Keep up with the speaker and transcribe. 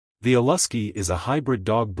The Alusky is a hybrid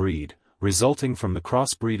dog breed, resulting from the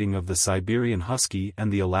crossbreeding of the Siberian Husky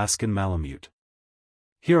and the Alaskan Malamute.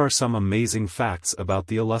 Here are some amazing facts about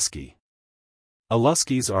the Alusky.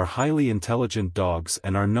 Aluskies are highly intelligent dogs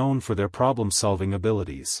and are known for their problem-solving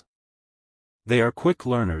abilities. They are quick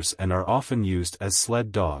learners and are often used as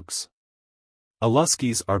sled dogs.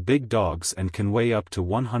 Aluskies are big dogs and can weigh up to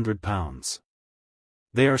 100 pounds.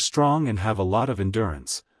 They are strong and have a lot of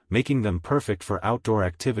endurance, making them perfect for outdoor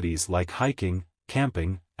activities like hiking,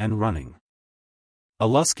 camping, and running.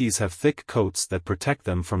 Aluskies have thick coats that protect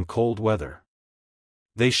them from cold weather.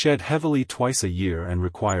 They shed heavily twice a year and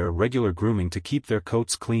require regular grooming to keep their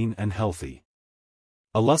coats clean and healthy.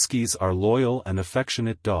 Aluskies are loyal and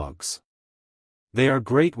affectionate dogs. They are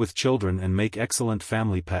great with children and make excellent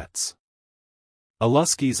family pets.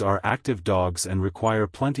 Aluskies are active dogs and require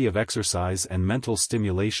plenty of exercise and mental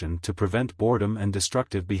stimulation to prevent boredom and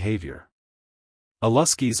destructive behavior.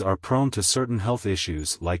 Aluskies are prone to certain health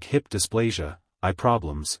issues like hip dysplasia, eye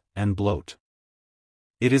problems, and bloat.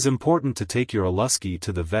 It is important to take your Alusky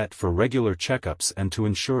to the vet for regular checkups and to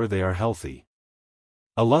ensure they are healthy.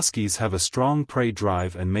 Aluskies have a strong prey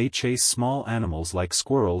drive and may chase small animals like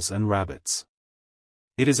squirrels and rabbits.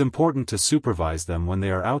 It is important to supervise them when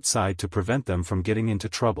they are outside to prevent them from getting into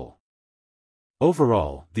trouble.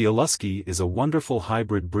 Overall, the Alusky is a wonderful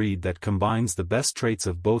hybrid breed that combines the best traits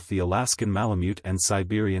of both the Alaskan Malamute and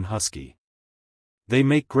Siberian Husky. They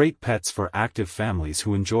make great pets for active families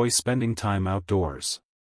who enjoy spending time outdoors.